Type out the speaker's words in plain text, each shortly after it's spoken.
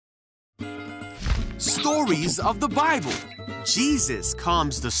stories of the Bible. Jesus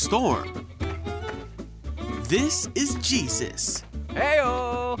calms the storm. This is Jesus.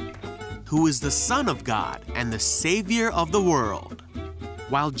 Heyo! Who is the Son of God and the Savior of the world.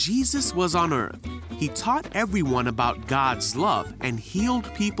 While Jesus was on earth, he taught everyone about God's love and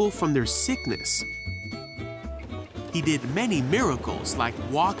healed people from their sickness. He did many miracles like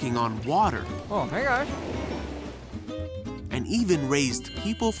walking on water. Oh, hey guys. And even raised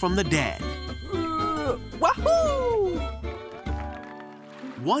people from the dead. Wahoo!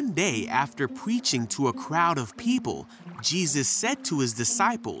 One day, after preaching to a crowd of people, Jesus said to his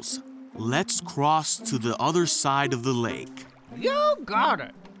disciples, "Let's cross to the other side of the lake." You got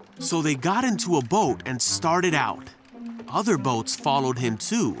it. So they got into a boat and started out. Other boats followed him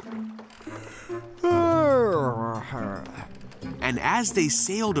too. And as they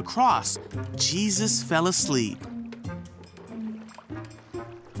sailed across, Jesus fell asleep.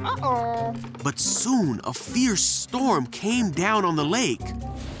 Uh-oh. But soon a fierce storm came down on the lake.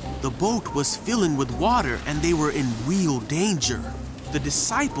 The boat was filling with water and they were in real danger. The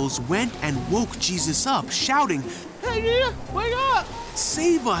disciples went and woke Jesus up, shouting, Hey, Jesus, wake up!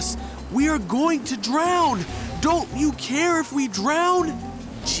 "Save us! We are going to drown! Don't you care if we drown?"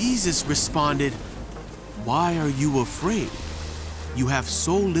 Jesus responded, "Why are you afraid? You have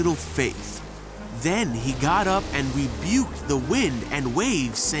so little faith." Then he got up and rebuked the wind and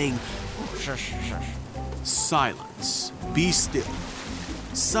waves, saying, Shush, shush. "Silence, be still."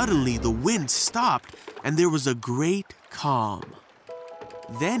 Suddenly the wind stopped and there was a great calm.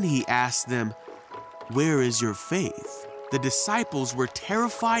 Then he asked them, "Where is your faith?" The disciples were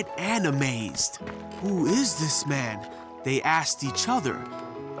terrified and amazed. "Who is this man?" they asked each other.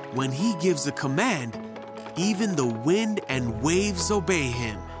 When he gives a command, even the wind and waves obey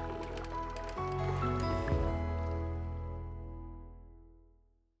him.